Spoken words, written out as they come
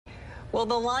Well,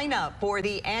 the lineup for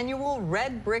the annual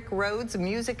Red Brick Roads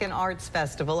Music and Arts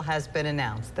Festival has been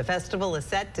announced. The festival is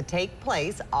set to take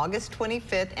place August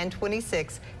 25th and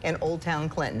 26th in Old Town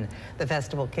Clinton. The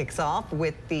festival kicks off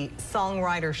with the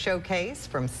Songwriter Showcase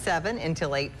from 7 until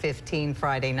 8:15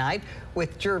 Friday night,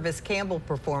 with Jervis Campbell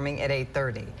performing at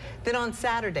 8:30. Then on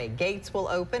Saturday, gates will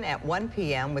open at 1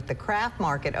 p.m. with the craft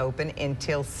market open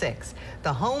until 6.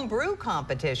 The home brew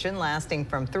competition lasting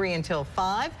from 3 until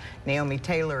 5. Naomi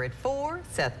Taylor at 4.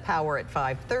 Seth Power at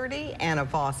 5:30, Anna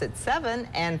Voss at 7,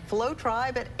 and Flow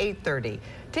Tribe at 8:30.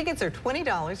 Tickets are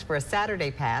 $20 for a Saturday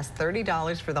pass,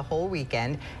 $30 for the whole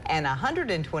weekend, and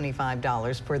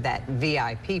 $125 for that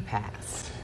VIP pass.